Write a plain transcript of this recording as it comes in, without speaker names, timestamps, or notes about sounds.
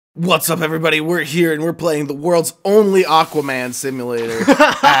What's up, everybody? We're here and we're playing the world's only Aquaman simulator,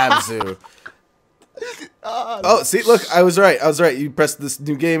 ABZU. Oh, see, look, I was right. You press this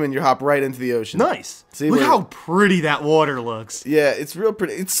new game and you hop right into the ocean. Nice. See, look how pretty that water looks. Yeah, it's real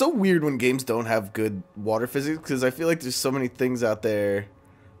pretty. It's so weird when games don't have good water physics because I feel like there's so many things out there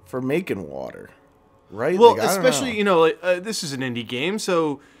for making water, right? Well, like, especially this is an indie game,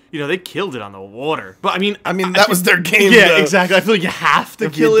 so. They killed it on the water. But I mean, that was their game. Yeah, though. Exactly. I feel like you have to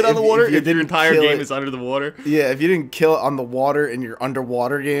kill it on the water if your entire game is under the water. Yeah, if you didn't kill it on the water in your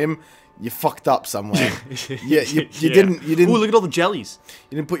underwater game, you fucked up somewhere. Yeah, you didn't. Ooh, look at all the jellies.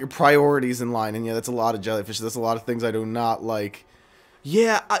 You didn't put your priorities in line, and yeah, that's a lot of jellyfish. That's a lot of things I do not like.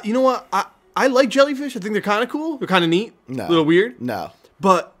 Yeah, you know what? I like jellyfish. I think they're kind of cool. They're kind of neat. No, a little weird. No.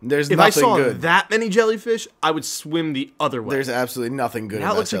 But if I saw good. that many jellyfish, I would swim the other way. There's absolutely nothing good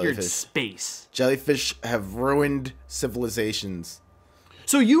now about looks like jellyfish. you're in space. Jellyfish have ruined civilizations.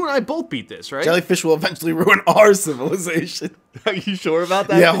 So you and I both beat this, right? Jellyfish will eventually ruin our civilization. Are you sure about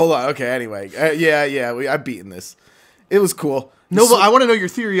that? Yeah, hold on. Okay, anyway. I've beaten this. It was cool. No, but I want to know your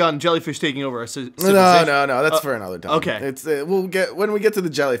theory on jellyfish taking over our civilization. No. That's for another time. Okay. It's we'll get when we get to the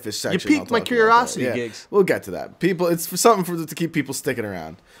jellyfish section. You piqued my curiosity, yeah, Gigs. We'll get to that. It's for something to keep people sticking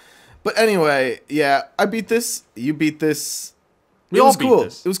around. But anyway, yeah, I beat this. You beat this. We all beat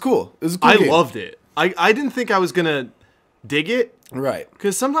this. It was cool. It was a cool game. I loved it. I didn't think I was gonna dig it. Right.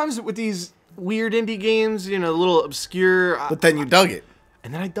 Because sometimes with these weird indie games, a little obscure. But then you dug it.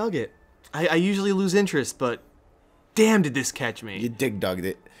 And then I dug it. I usually lose interest, but damn, did this catch me? You dug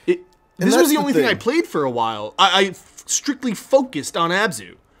it. This was the only thing I played for a while. I strictly focused on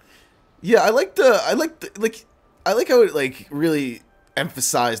ABZU. Yeah, I like how it really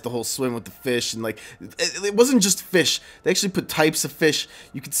emphasized the whole swim with the fish, and it wasn't just fish. They actually put types of fish.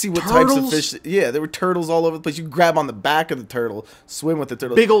 You could see what types of fish. Yeah, there were turtles all over the place. You grab on the back of the turtle, swim with the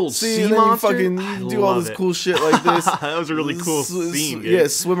turtle. Big old sea monster. You do all this cool shit like this. That was a really cool scene. Yeah,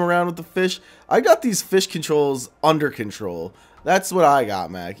 swim around with the fish. I got these fish controls under control. That's what I got,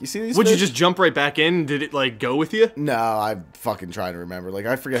 Mac. You see these? Would you just jump right back in? Did it go with you? No, I'm fucking trying to remember.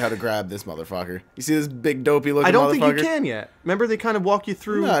 I forget how to grab this motherfucker. You see this big dopey looking motherfucker? I don't think you can yet. Remember they kind of walk you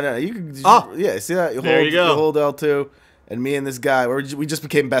through. No, you can. Yeah, see that? You hold L2, and me and this guy, we just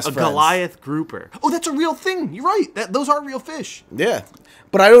became best friends. A Goliath grouper. Oh, that's a real thing. You're right. Those are real fish. Yeah,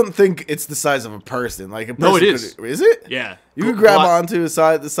 but I don't think it's the size of a person. No, it is. Is it? Yeah. You can grab onto the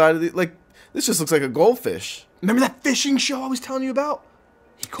side of the this just looks like a goldfish. Remember that fishing show I was telling you about?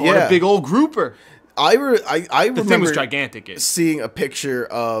 He caught a big old grouper. I remember the thing was gigantic. Seeing a picture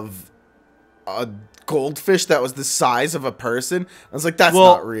of a goldfish that was the size of a person. I was like, that's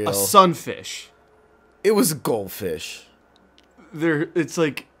not real. A sunfish. It was a goldfish.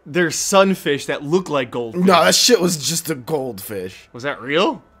 There's sunfish that look like goldfish. No, that shit was just a goldfish. Was that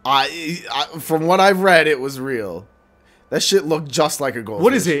real? From what I've read, it was real. That shit looked just like a goldfish.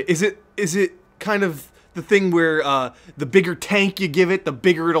 What is it? Is it kind of the thing where the bigger tank you give it, the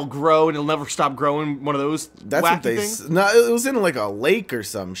bigger it'll grow and it'll never stop growing? One of those wacky things? No, it was in a lake or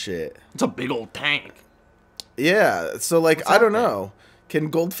some shit. It's a big old tank. Yeah, so I don't know. Can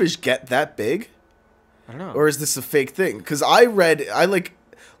goldfish get that big? I don't know. Or is this a fake thing? Because I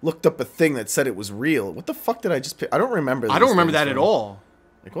looked up a thing that said it was real. What the fuck did I just pick? I don't remember. I don't remember that at all.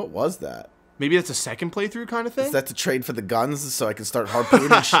 What was that? Maybe that's a second playthrough kind of thing? Is that to trade for the guns so I can start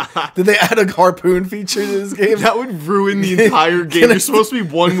harpooning shit? Did they add a harpoon feature to this game? That would ruin the entire game. You're supposed to be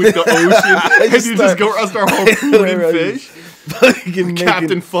one with the ocean, and you just go around start harpooning fish.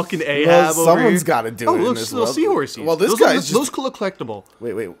 Captain fucking Ahab. Well, someone's got to do it. Look, little seahorses. Well, this guy's those look collectible.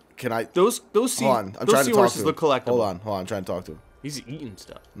 Wait, can I? Those seahorses look collectible. Hold on, I'm trying to talk to him. He's eating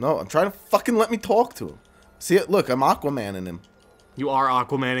stuff. No, I'm trying to fucking let me talk to him. See it? Look, I'm Aquaman in him. You are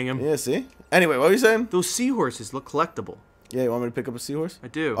Aquamaning him. Yeah, see? Anyway, what were you saying? Those seahorses look collectable. Yeah, you want me to pick up a seahorse? I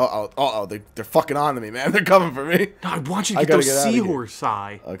do. They're fucking on to me, man. They're coming for me. No, I want you to get those seahorse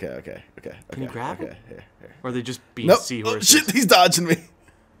eye. Okay. Can you grab them? Here. Or are they just being seahorses? Oh, shit, he's dodging me.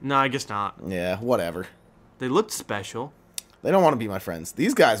 No, I guess not. Yeah, whatever. They looked special. They don't want to be my friends.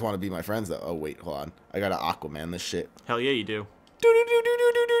 These guys want to be my friends, though. Oh, wait, hold on. I gotta Aquaman this shit. Hell yeah, you do.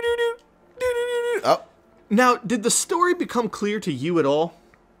 Oh. Now, did the story become clear to you at all?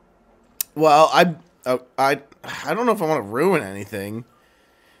 Well, I don't know if I want to ruin anything.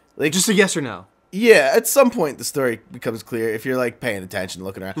 Just a yes or no. Yeah, at some point the story becomes clear if you're paying attention,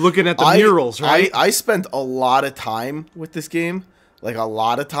 looking around. Looking at the murals, right? I spent a lot of time with this game.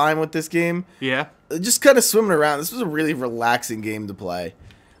 Yeah. Just kind of swimming around. This was a really relaxing game to play.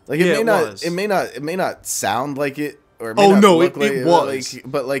 It may not sound like it or it may not look like it was.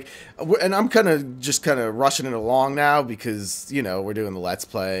 but like, and I'm kind of rushing it along now because you know we're doing the Let's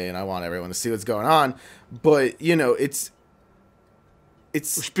Play and I want everyone to see what's going on. But you know, it's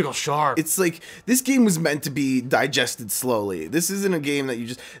sharp. It's like this game was meant to be digested slowly. This isn't a game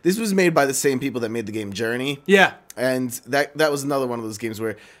that this was made by the same people that made the game Journey. Yeah. And that was another one of those games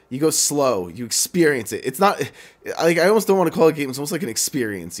where you go slow, you experience it. It's not like I almost don't want to call it a game. It's almost like an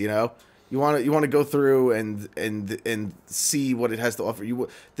experience, you know. You want to go through and see what it has to offer.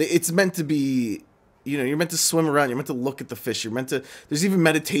 It's meant to be, you know, you're meant to swim around. You're meant to look at the fish. You're meant to. There's even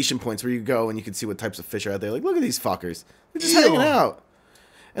meditation points where you go and you can see what types of fish are out there. Like, look at these fuckers. They're just hanging out.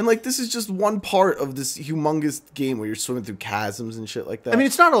 And like this is just one part of this humongous game where you're swimming through chasms and shit like that. I mean,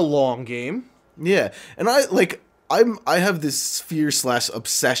 it's not a long game. Yeah, and I have this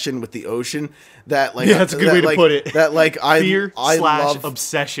fear/obsession with the ocean that like that's a good way to put it. That like I love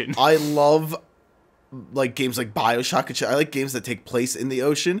obsession. I love like games like BioShock and shit. I like games that take place in the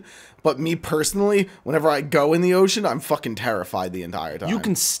ocean. But me personally, whenever I go in the ocean, I'm fucking terrified the entire time. You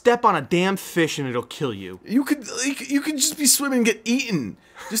can step on a damn fish and it'll kill you. You could just be swimming and get eaten.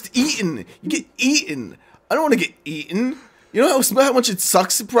 Just eaten. You get eaten. I don't want to get eaten. You know how much it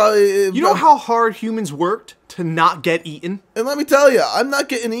sucks? Probably. You know how hard humans worked to not get eaten? And let me tell you, I'm not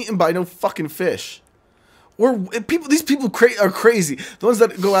getting eaten by no fucking fish. Or people. These people are crazy. The ones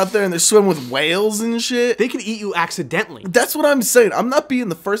that go out there and they swim with whales and shit. They can eat you accidentally. That's what I'm saying. I'm not being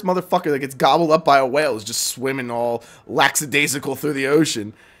the first motherfucker that gets gobbled up by a whale who's just swimming all lackadaisical through the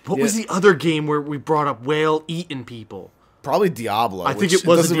ocean. What was the other game where we brought up whale eating people? Probably Diablo. I think it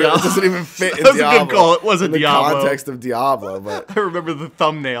was Diablo. It doesn't even fit in That was Diablo. a good call. It wasn't Diablo. In the context of Diablo, but I remember the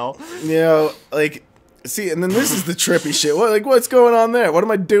thumbnail. You know, like, see, and then this is the trippy shit. What's going on there? What am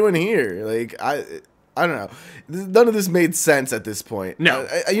I doing here? Like, I don't know. None of this made sense at this point. No.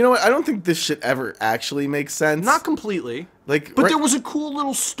 You know what? I don't think this shit ever actually makes sense. Not completely. Like, but there was a cool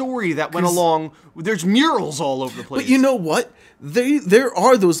little story that went along. There's murals all over the place. But you know what? There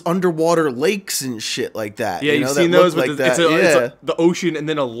are those underwater lakes and shit like that. Yeah, you've seen those like that. It's the ocean and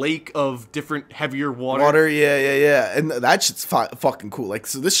then a lake of different heavier water. Yeah. And that shit's fucking cool. Like,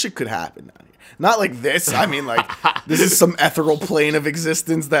 so this shit could happen down here. Not like this. I mean, like, this is some ethereal plane of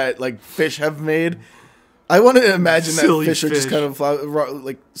existence that, like, fish have made. I want to imagine that fish are just kind of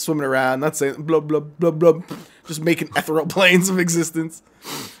like swimming around, not saying blah, blah, blah, blah, just making ethereal planes of existence.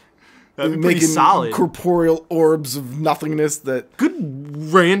 That'd be pretty solid. Corporeal orbs of nothingness that... Good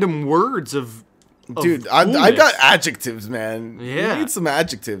random words of dude, I got adjectives, man. Yeah. You need some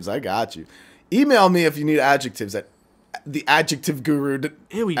adjectives. I got you. Email me if you need adjectives at theadjectiveguru@gmail.com.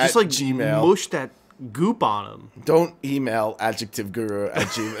 Ew, we just like mush that goop on them. Don't email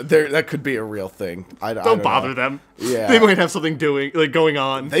adjectiveguru@gmail. That could be a real thing. Don't bother them. Yeah. They might have something going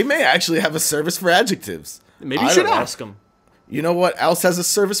on. They may actually have a service for adjectives. Maybe you should ask them. You know what else has a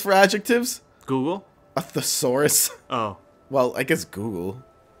service for adjectives? Google? A thesaurus. Oh. Well, I guess Google.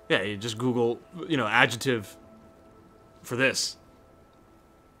 Yeah, you just Google, adjective for this.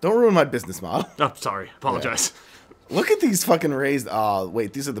 Don't ruin my business model. Oh, sorry. Apologize. Yeah. Look at these fucking raised... Oh,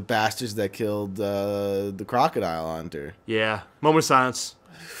 wait. These are the bastards that killed the crocodile hunter. Yeah. Moment of silence.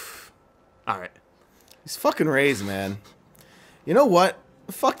 All right. These fucking rays, man. You know what?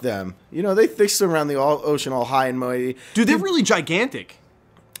 Fuck them. You know, they swim around the ocean all high and mighty. Dude, they're really gigantic.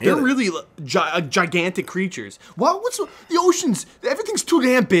 They're really gigantic creatures. What's the oceans? Everything's too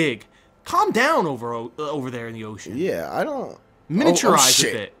damn big. Calm down over there in the ocean. Yeah, I don't... Miniaturize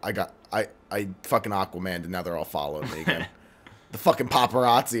a bit. I fucking Aquaman, and now they're all following me again. The fucking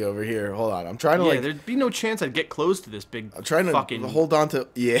paparazzi over here. Hold on, I'm trying to there'd be no chance I'd get close to this big. I'm trying to fucking hold on to.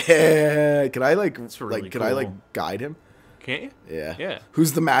 Yeah, can I really can cool. I guide him? Can't you? Yeah. Yeah.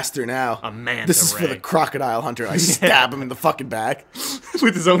 Who's the master now? A man. This is for the crocodile hunter. I stab him in the fucking back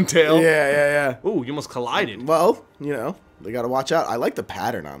with his own tail. Yeah. Ooh, you almost collided. Well, they gotta watch out. I like the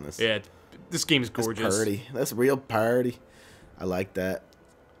pattern on this. Yeah, this game is gorgeous. That's pretty. That's real party. I like that.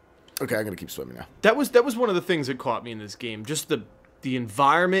 Okay, I'm gonna keep swimming now. That was one of the things that caught me in this game. Just the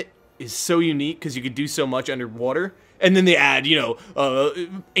environment is so unique because you could do so much underwater, and then they add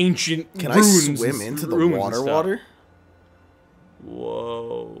ancient. Can I swim into the water?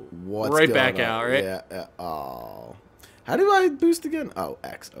 Whoa! What's right back out, right? Yeah. Oh, how do I boost again? Oh,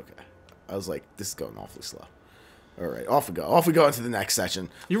 X. Okay. I was like, this is going awfully slow. All right, off we go. Off we go into the next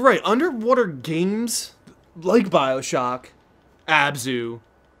section. You're right. Underwater games like BioShock, ABZU.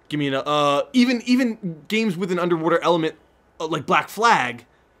 Give me even games with an underwater element like Black Flag,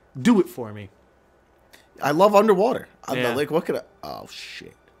 do it for me. I love underwater. Yeah. Like, what could I... Oh,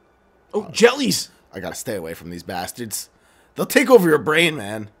 shit. Oh, jellies! I gotta stay away from these bastards. They'll take over your brain,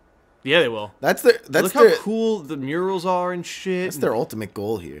 man. Yeah, they will. That's Look their how cool the murals are and shit. that's their ultimate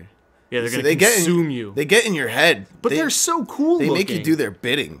goal here. Yeah, they're gonna consume you. They get in your head, But they're so cool. They looking. make you do their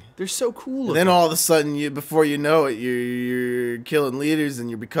bidding. They're so cool. And then all of a sudden, before you know it, you're killing leaders and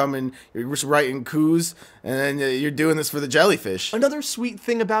you're just writing coups, and then you're doing this for the jellyfish. Another sweet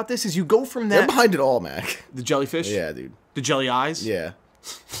thing about this is you go from They're that. behind it all, Mac. The jellyfish. Yeah, dude. The jelly eyes. Yeah.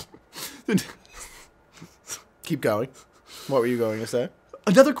 Keep going. What were you going to say?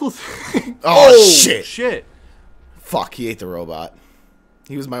 Another cool thing. Oh, shit. Shit. Fuck, he ate the robot.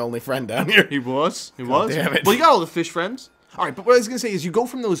 He was my only friend down here. He was. He God was. damn it. Well, you got all the fish friends. All right, but what I was gonna say is you go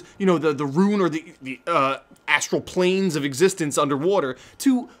from those, you know, the rune or the astral planes of existence underwater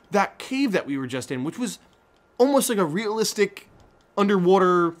to that cave that we were just in, which was almost like a realistic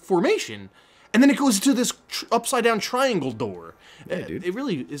underwater formation, and then it goes to this upside down triangle door. Yeah, dude. It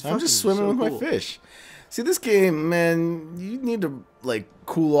really is. I'm just swimming so with cool. my fish. See, this game, man, you need to, like,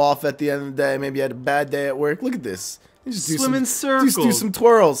 cool off at the end of the day. Maybe you had a bad day at work. Look at this. You just Swim in circles. Just do some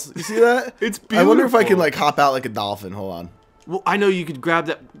twirls. You see that? It's beautiful. I wonder if I can, like, hop out like a dolphin. Hold on. Well, I know you could grab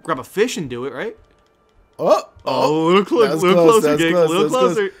a fish and do it, right? Oh, a little, that was little close, closer, that was Gig. close, A little that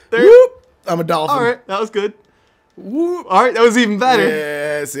was closer. close. There. Whoop! I'm a dolphin. All right, that was good. Whoop. All right, that was even better.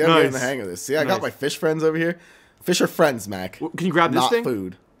 Yeah, see, I'm getting the hang of this. See, I got my fish friends over here. Fish are friends, Mac. Can you grab this Not thing?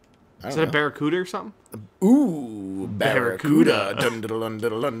 food. Is that a barracuda or something? Ooh, barracuda.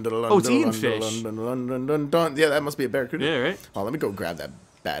 Oh, it's eating fish. Yeah, that must be a barracuda. Yeah, right. Oh, let me go grab that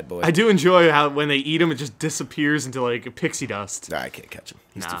bad boy. I do enjoy how when they eat him, it just disappears into like pixie dust. Nah, I can't catch him.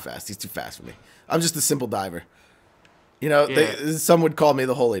 He's Nah. too fast. He's too fast for me. I'm just a simple diver. You know, Yeah. some would call me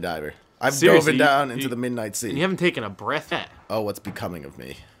the holy diver. I've Seriously, dove down into the midnight sea. And you haven't taken a breath yet. Oh, what's becoming of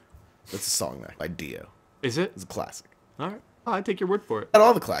me? That's a song by Dio. Is it? It's a classic. All right. Oh, I take your word for it. Got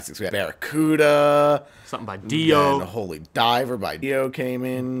all the classics. We had Barracuda. Something by And Dio. Holy Diver by Dio came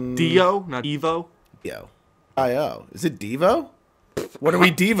in. Dio, not Evo. Dio. I-O. Is it Devo? What are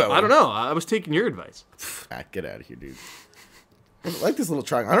we Devo? I don't know. I was taking your advice. Get out of here, dude. I like this little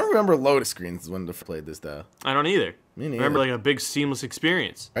triangle. I don't remember loading screens when I played this, though. I don't either. Me neither. Remember, like a big seamless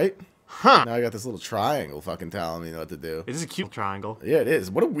experience. Right? Huh? Now I got this little triangle fucking telling me what to do. It is a cute triangle. Yeah, it is.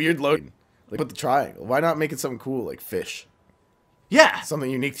 What a weird loading. Like, with the triangle. Why not make it something cool like fish? Yeah. Something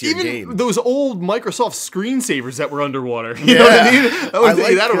unique to your Even game. those old Microsoft screensavers that were underwater. You know what I mean? I would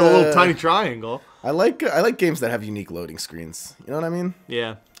think that over a little tiny triangle. I like games that have unique loading screens. You know what I mean?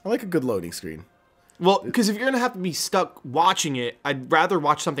 Yeah. I like a good loading screen. Well, because if you're going to have to be stuck watching it, I'd rather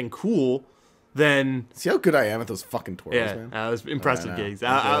watch something cool than... See how good I am at those fucking twirls, Yeah, man? that was impressive, Gigs.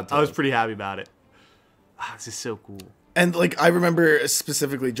 I'm I was pretty happy about it. Ah, this is so cool. And, like, I remember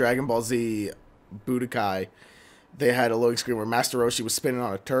specifically Dragon Ball Z Budokai. They had a loading screen where Master Roshi was spinning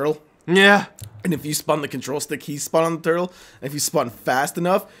on a turtle. Yeah. And if you spun the control stick, he spun on the turtle. And if you spun fast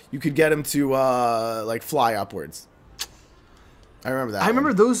enough, you could get him to, like, fly upwards. I remember that. I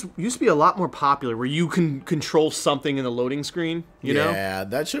remember those used to be a lot more popular, where you can control something in the loading screen, you know? Yeah,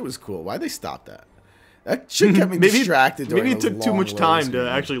 that shit was cool. Why'd they stop that? That shit kept me distracted. Maybe it those took too long much loading time screens.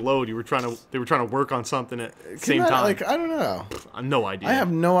 to actually load. They were trying to work on something at the same time. Like, I don't know. No idea. I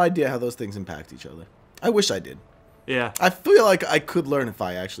have no idea how those things impact each other. I wish I did. Yeah. I feel like I could learn if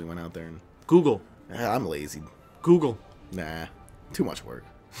I actually went out there and... Google. I'm lazy. Google. Nah. Too much work.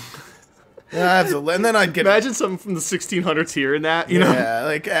 Yeah, I have to, and then I'd get... Imagine something from the 1600s here and that, you know? Yeah,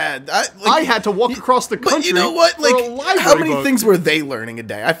 like, I had to walk across the country. But you know what? for a Like, library how many book. things were they learning a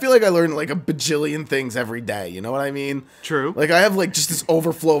day? I feel like I learned like a bajillion things every day. You know what I mean? True. Like, I have like just this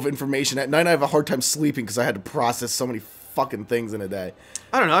overflow of information. At night, I have a hard time sleeping because I had to process so many fucking things in a day.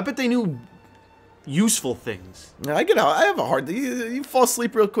 I don't know. I bet they knew useful things. Yeah, I get out. I have a hard. You fall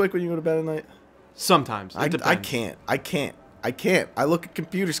asleep real quick when you go to bed at night. Sometimes. It I depends. can't. I look at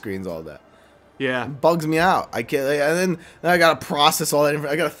computer screens all day. Yeah. It bugs me out. I can't. And then I gotta process all that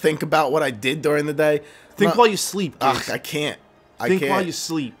information. I gotta think about what I did during the day. Think while you sleep. Ugh, I can't. Think while you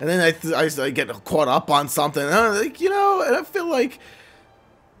sleep. And then I get caught up on something. And I'm like, you know, and I feel like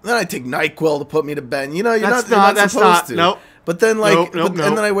then I take NyQuil to put me to bed. You know, you're not supposed to. Nope. But then like, Nope. and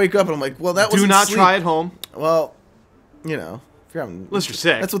then I wake up and I'm like, well, that was Do not try at home. Well, you know, if you're having, Unless you're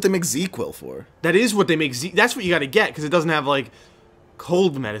sick. That's what they make ZQuil for. That is what they make. That's what you got to get because it doesn't have like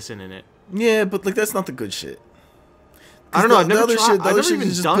cold medicine in it. Yeah, but like that's not the good shit. I don't know. I've The never other tried. shit, the I've other never shit even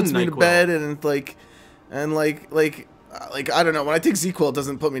just done puts me to NyQuil. bed and like I don't know. When I take ZQuil, it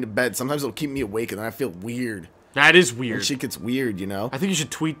doesn't put me to bed. Sometimes it'll keep me awake, and then I feel weird. That is weird. Shit gets weird, you know. I think you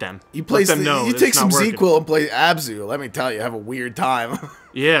should tweet them. You play, Let them know you that take it's some not working. ZQL and play ABZU. Let me tell you, have a weird time.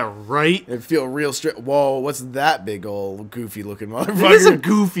 Yeah, right? It feel real straight. Whoa, what's that big old goofy looking motherfucker? It is a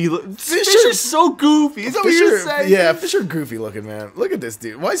goofy look. Fisher's so goofy. Is that what you're saying? Yeah, Fisher goofy looking, man. Look at this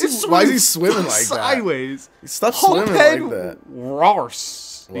dude. Why is he swimming like that? Sideways. Stop swimming like that.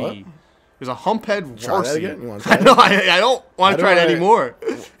 Rars. What? There's a humphead Try that Rarcy. again? You want to try I know, I don't want to try it I- anymore.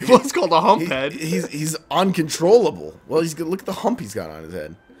 What's called a humphead? He's uncontrollable. Well, look at the hump he's got on his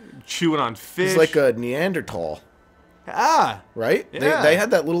head. Chewing on fish. He's like a Neanderthal, Ah, right? Yeah. They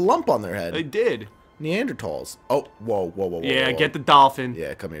had that little lump on their head. they did. Neanderthals. Oh, whoa. Yeah, get the dolphin.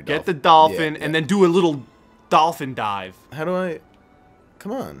 Yeah, come here, Get the dolphin. dolphin, Yeah, and then do a little dolphin dive. How do I?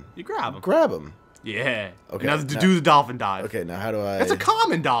 Come on. You grab him. Grab him. Yeah. Okay, Now now- do the dolphin dive. Okay, now how do I? That's a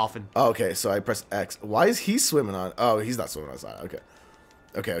common dolphin. Oh, okay, so I press X. Why is he swimming on? Oh, he's not swimming on the side. Okay.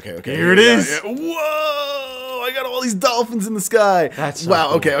 Okay. Here it is. Yeah. Whoa! I got all these dolphins in the sky. That's so wow.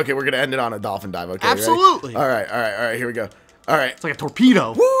 cool. Okay. We're gonna end it on a dolphin dive. Okay. ready? Absolutely. All right. Here we go. All right. It's like a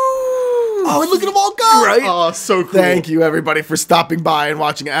torpedo. Woo! Oh, and look at them all go! Right? Oh, so cool. Thank you, everybody, for stopping by and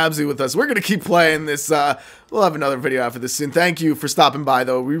watching ABZU with us. We're going to keep playing this. We'll have another video after this soon. Thank you for stopping by,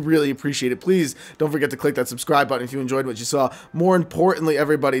 though. We really appreciate it. Please don't forget to click that subscribe button if you enjoyed what you saw. More importantly,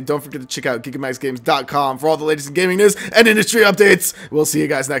 everybody, don't forget to check out GigamaxGames.com for all the latest in gaming news and industry updates. We'll see you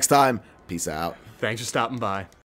guys next time. Peace out. Thanks for stopping by.